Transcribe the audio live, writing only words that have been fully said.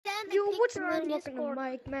Yo, what's wrong with the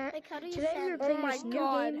mic, Matt? Like, how do you Today send we're it? playing Oh my this new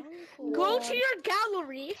God. game. Go to your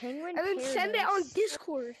gallery Penguin and then send it on Paradise.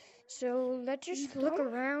 Discord. So let's just look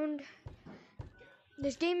around.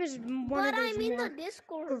 This game is one But of those I'm in more the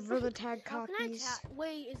Discord. Gorilla Tag How can I copies. tap?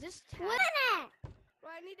 Wait, is this tab?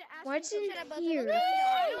 Well, I need to ask What's you in something. here?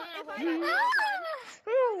 If I don't know,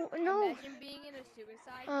 Oh no! Imagine being in a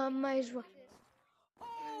suicide. Might as well.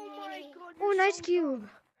 oh my God. Oh, you're nice so cube. dumb.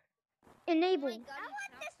 Enable. I want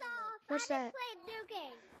this off. What's that? Play a new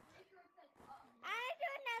game. I do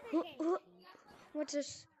another game. What's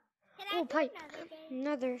this? Can Oh, I do pipe. another game?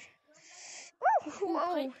 Another.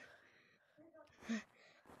 Whoa!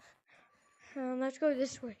 Let's go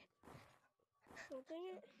this way.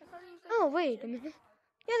 Oh, wait a minute.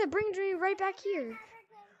 Yeah, that brings me right back here.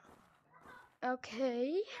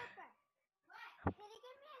 Okay.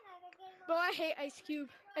 Bro, I hate Ice Cube.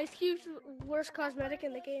 Ice Cube's the worst cosmetic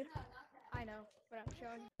in the game. I know, but I'm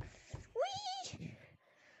showing. Whee!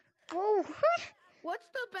 Whoa! What's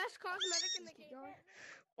the best cosmetic in the game?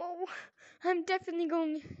 Whoa! I'm definitely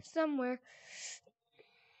going somewhere.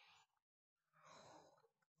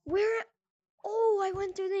 Where? Oh, I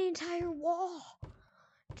went through the entire wall.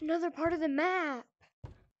 It's another part of the map.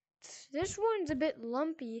 This one's a bit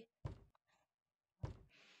lumpy.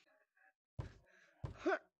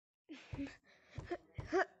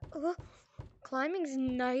 Climbing's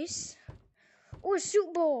nice. Oh, a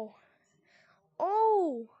soup bowl.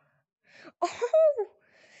 Oh. Oh.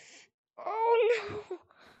 Oh no.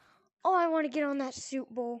 Oh, I want to get on that soup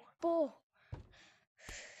bowl.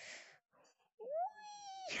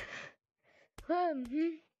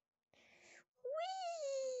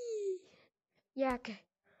 Whee. Yeah, okay.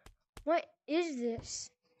 What is this?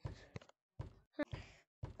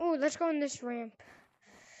 Oh, let's go on this ramp.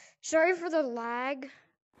 Sorry for the lag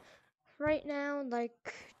right now, like,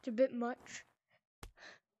 it's a bit much.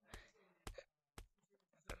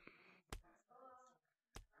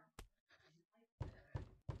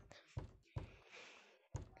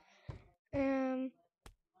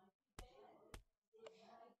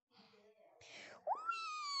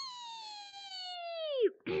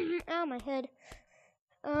 Ow, my head.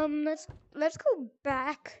 Let's go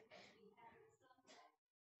back.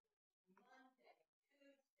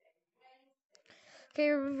 Okay,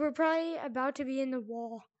 we're probably about to be in the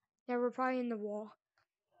wall. Yeah, we're probably in the wall.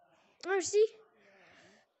 Oh, see?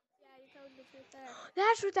 Yeah, you told the truth there.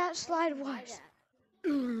 That's what that slide was.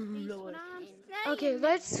 What I'm saying. Okay,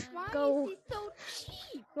 let's go. Why is he so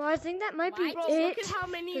cheap? Well, I think that might be Bro, it look at how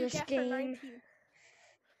many for you this get for game. 19.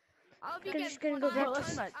 I'll be I'm just gonna getting go back one. to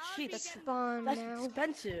That's not cheap. That's spawn that's now.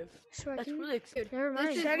 expensive. So I That's can. really expensive. Never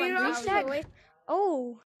mind. Set it up. Reset.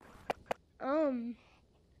 Oh.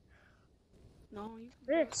 No, you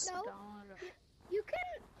This. No. don't. You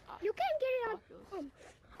can get it on.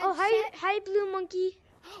 Oh, hi, Blue Monkey.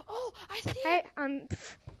 Oh, I see Hi, it.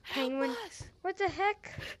 Penguin. Help us. What the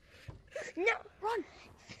heck? No. Run.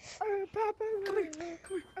 Come here.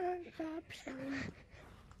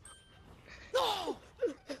 No.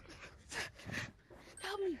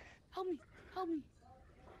 Help me. Help me. Help me.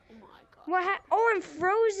 Oh my God. What? Oh, I'm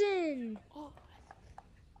frozen. Oh.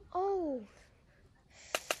 Oh.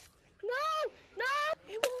 No!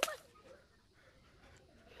 It won't let.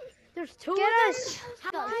 There's two Get of us. them.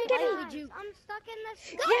 Get I'm stuck in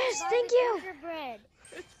this. Yes, thank you. Bread.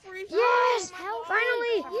 It's freezing. Yes. Oh my God.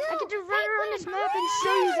 Finally, I get to run around this map and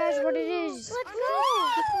show you guys what it is. Let's go.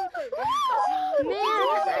 Man,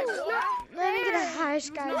 let me get a high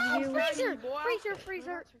sky view.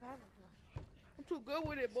 Freezer. I'm too good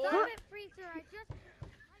with it, boy. Stop it, Freezer. I just.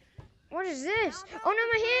 What is this? Oh no,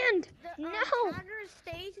 my hand. The No. tagger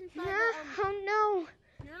stays inside No. the, Oh no.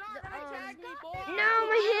 You're not gonna tag me, boy. No,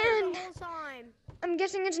 my hand. the whole time. I'm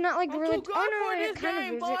guessing it's not like I'm really. too good Oh no, for it this kind game,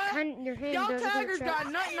 of is. boy. It kind your hand Y'all does taggers look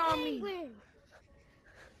got nothing on me.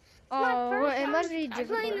 Oh, well, it must be I'm playing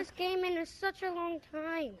difficult. this game in such a long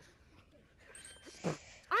time.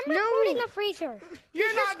 I'm No. recording the freezer.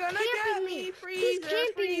 You're not gonna camping get me, me. freezer, He's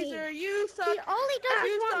camping freezer. me. You suck. All he does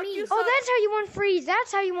You is want suck, me. you Oh, suck. that's how you want freeze.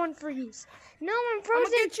 That's how you want freeze. No, I'm I'm frozen.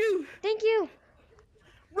 gonna get you. Thank you.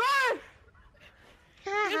 Run!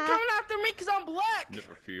 He's Haha. coming after me because I'm black.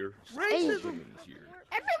 Never fear. Racism. Women's here.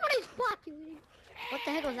 Everybody's black. What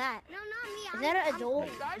the heck was that? No, not me. Is that an adult?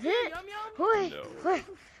 Guys, you yum yum. Hoi, No. hoi,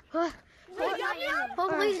 hoi.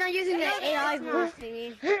 Hopefully he's not using the AI voice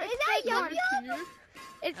thingy. Is that yum yum?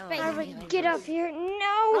 It's fake. Alright, get up here. No.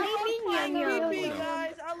 I Yum, love yum. playing PP,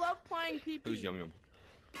 guys. I love playing PP. Who's yum yum?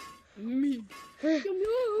 Me.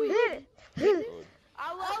 Good.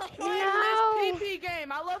 I love playing No. this PP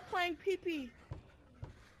game. I love playing PP.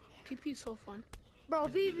 PP is so fun. Bro,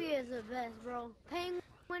 BB is the best, bro.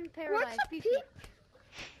 Penguin Paradise. What's PP.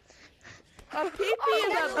 a pee-pee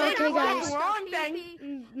is a big Okay, guys. black wrong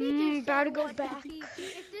thing. About to go back. It's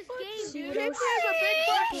this See game, what dude. else- Pee-pee is a big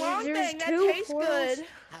black wrong There's thing that two tastes portals. good.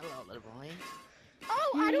 Hello, little boy.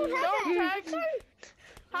 Oh, I don't have that.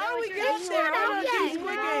 How do we get there? I don't have these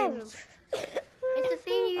quick games. It's the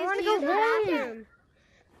thing you I used wanna to go use in the home. bathroom.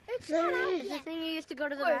 It's the thing you used to go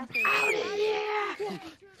to the bathroom.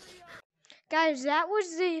 Guys, that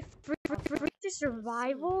was the free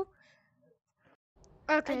survival.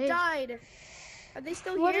 I Okay. died. Are they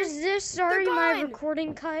still What here? is this? Sorry, my gone.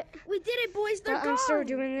 recording cut. We did it, boys. They're But gone. I'm still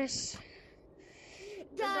doing this.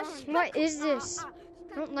 What is this?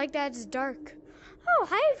 I don't like that it's dark. Oh,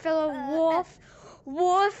 hi, fellow wolf.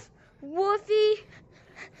 Wolf. Woofy.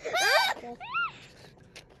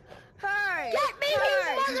 Hey! Get me,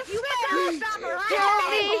 you motherfucker!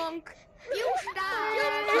 Help me. You stop!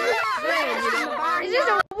 Is this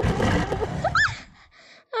a...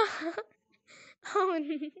 Oh,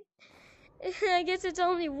 I guess it's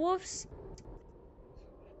only wolves.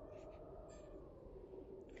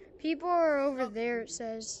 People are over there, it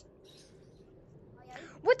says.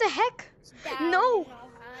 What the heck? No!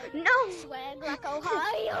 No! Swag like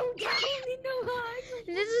Ohio.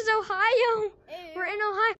 This is Ohio! We're in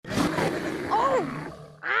Ohio. Oh!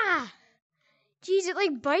 Ah! Jeez, it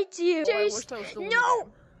like bites you. No!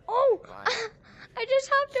 Oh! I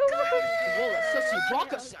just hopped over.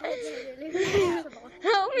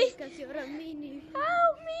 Help me!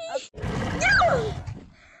 Help me! No!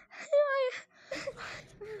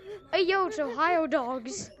 Hey, yo, it's Ohio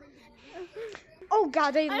dogs. Oh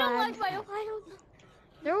god, they I don't lagged. like my Ohio.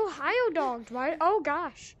 They're Ohio dogs, right? Oh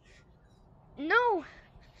gosh. No.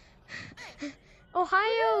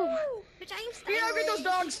 Ohio. Here, get those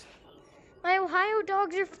dogs. My Ohio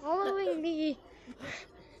dogs are following me.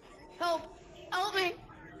 Help me.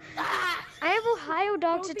 I have Ohio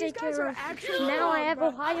dogs to take care of. Now I have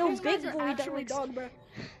Ohio big boy Actually dogs. dog, bro.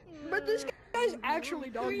 But this guy's actually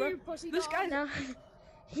dog, bro. This guy's. Now,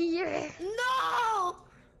 here. No!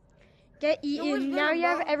 Get eaten. Now you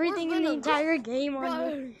have everything in the entire game on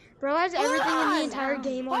you. Bro has everything in the entire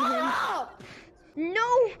game on him.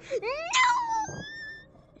 No! No!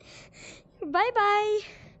 Bye bye.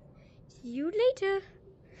 See you later.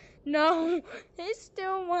 No, they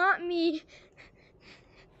still want me.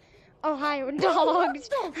 Ohio dogs.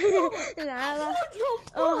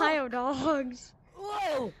 Ohio dogs.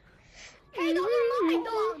 Whoa! Hey, those are my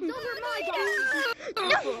dogs. Those are my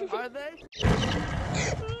dogs. Are they?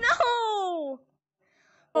 No!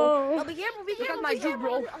 Oh. Be careful, my juke,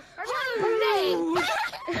 bro.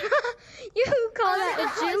 You call that a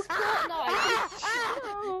juke?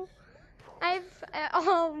 No. I've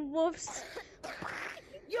whoops.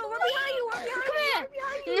 Yo, we're behind you. We're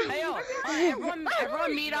behind you. Hey, yo,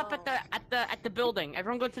 everyone meet up at the building.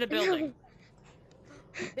 Everyone go to the building.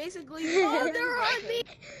 Basically, Oh, they're on me.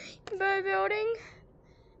 By building.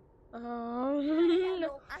 No.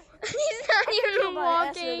 He's not even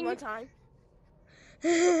walking. One time.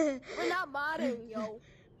 We're not modding, yo.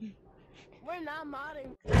 We're not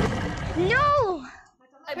modding. No!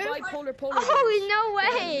 Bipolar polar. Oh, no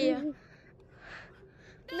way!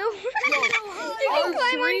 No way! You can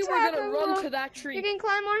climb on top of a, that you tree. can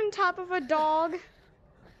climb on top of a dog.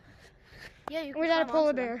 Yeah, you Or is that a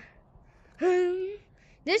polar bear?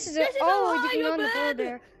 This is a oh, you can go on the polar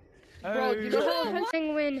bear. Bro, you know how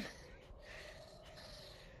Penguin.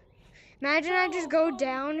 Imagine I just go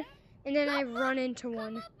down and then I run into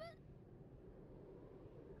one.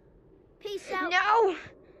 Peace out. No!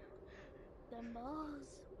 The balls.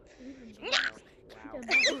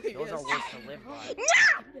 Those are worse to live by.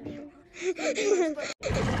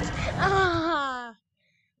 Ah!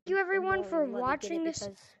 Thank you everyone for watching this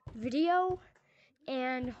video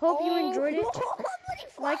and hope you enjoyed it.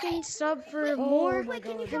 Like and sub for more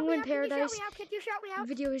Penguin Paradise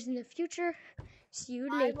videos in the future. See you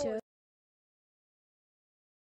later.